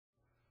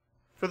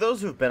For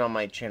those who've been on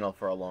my channel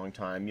for a long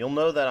time, you'll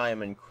know that I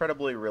am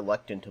incredibly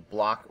reluctant to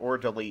block or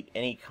delete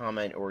any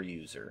comment or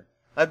user.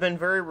 I've been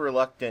very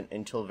reluctant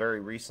until very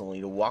recently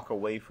to walk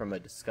away from a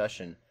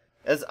discussion,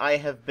 as I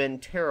have been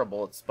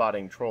terrible at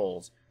spotting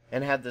trolls,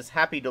 and had this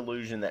happy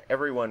delusion that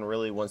everyone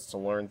really wants to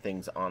learn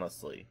things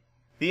honestly.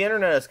 The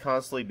internet has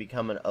constantly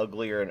become an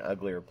uglier and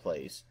uglier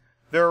place.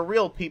 There are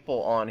real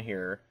people on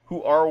here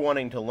who are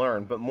wanting to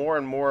learn, but more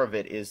and more of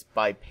it is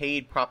by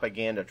paid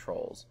propaganda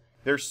trolls.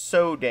 They're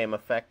so damn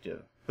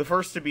effective. The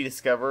first to be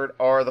discovered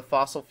are the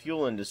fossil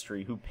fuel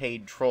industry, who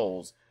paid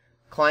trolls,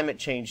 climate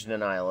change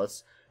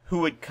denialists, who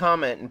would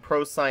comment in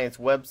pro-science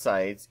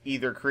websites,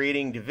 either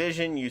creating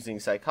division using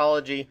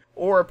psychology,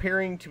 or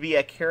appearing to be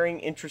a caring,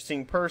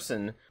 interesting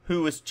person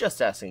who is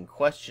just asking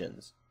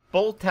questions.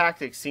 Both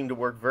tactics seem to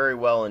work very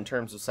well in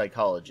terms of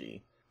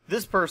psychology.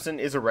 This person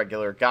is a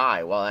regular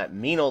guy, while that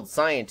mean old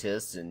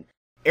scientists and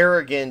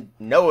arrogant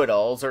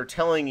know-it-alls are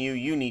telling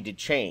you need to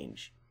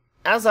change.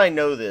 As I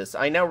know this,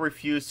 I now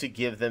refuse to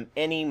give them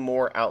any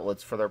more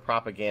outlets for their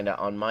propaganda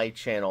on my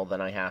channel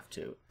than I have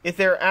to. If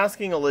they're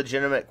asking a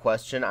legitimate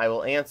question, I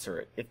will answer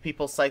it. If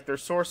people cite their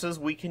sources,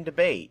 we can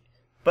debate.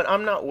 But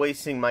I'm not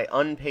wasting my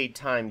unpaid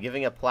time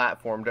giving a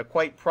platform to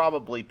quite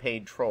probably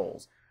paid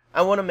trolls.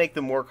 I want to make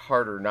them work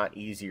harder, not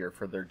easier,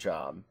 for their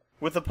job.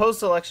 With the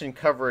post-election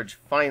coverage,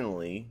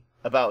 finally,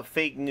 about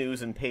fake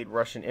news and paid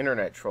Russian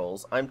internet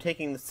trolls, I'm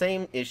taking the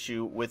same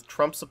issue with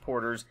Trump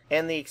supporters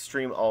and the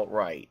extreme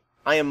alt-right.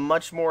 I am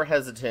much more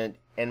hesitant,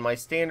 and my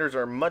standards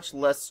are much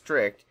less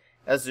strict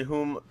as to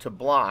whom to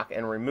block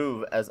and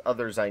remove as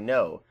others I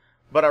know,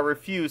 but I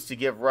refuse to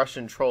give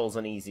Russian trolls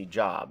an easy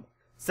job.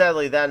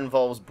 Sadly, that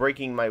involves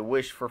breaking my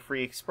wish for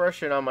free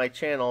expression on my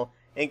channel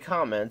and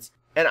comments,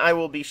 and I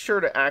will be sure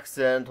to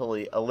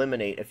accidentally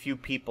eliminate a few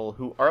people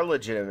who are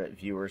legitimate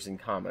viewers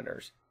and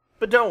commenters.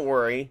 But don't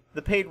worry,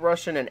 the paid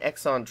Russian and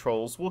Exxon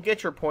trolls will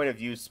get your point of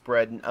view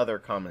spread in other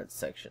comment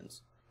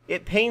sections.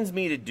 It pains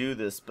me to do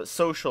this, but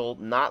social,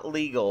 not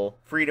legal,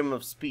 freedom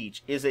of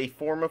speech is a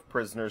form of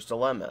prisoner's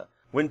dilemma.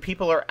 When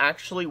people are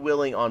actually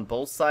willing on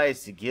both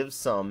sides to give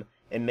some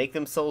and make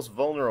themselves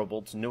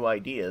vulnerable to new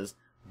ideas,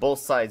 both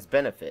sides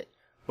benefit.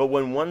 But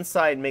when one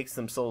side makes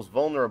themselves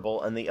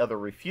vulnerable and the other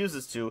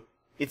refuses to,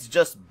 it's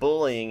just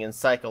bullying and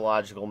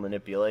psychological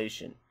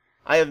manipulation.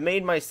 I have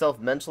made myself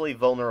mentally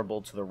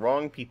vulnerable to the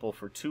wrong people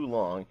for too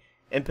long,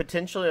 and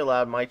potentially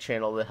allowed my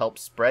channel to help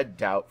spread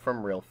doubt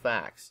from real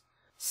facts.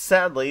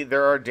 Sadly,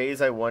 there are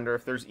days I wonder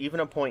if there's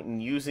even a point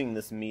in using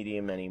this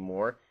medium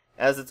anymore,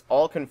 as it's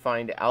all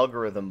confined to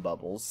algorithm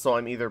bubbles, so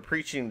I'm either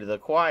preaching to the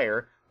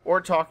choir or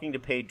talking to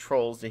paid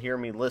trolls to hear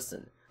me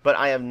listen. But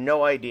I have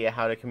no idea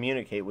how to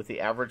communicate with the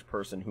average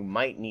person who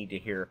might need to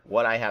hear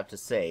what I have to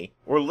say,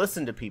 or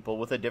listen to people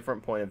with a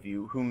different point of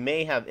view who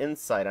may have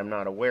insight I'm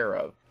not aware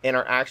of, and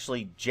are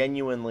actually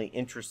genuinely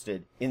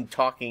interested in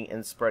talking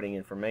and spreading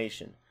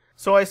information.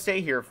 So I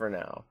stay here for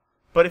now.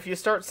 But if you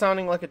start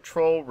sounding like a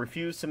troll,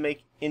 refuse to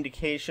make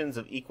indications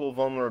of equal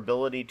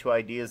vulnerability to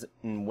ideas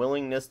and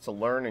willingness to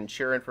learn and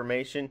share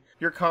information,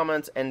 your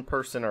comments and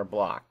person are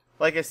blocked.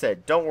 Like I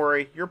said, don't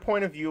worry, your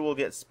point of view will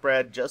get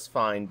spread just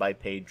fine by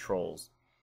paid trolls.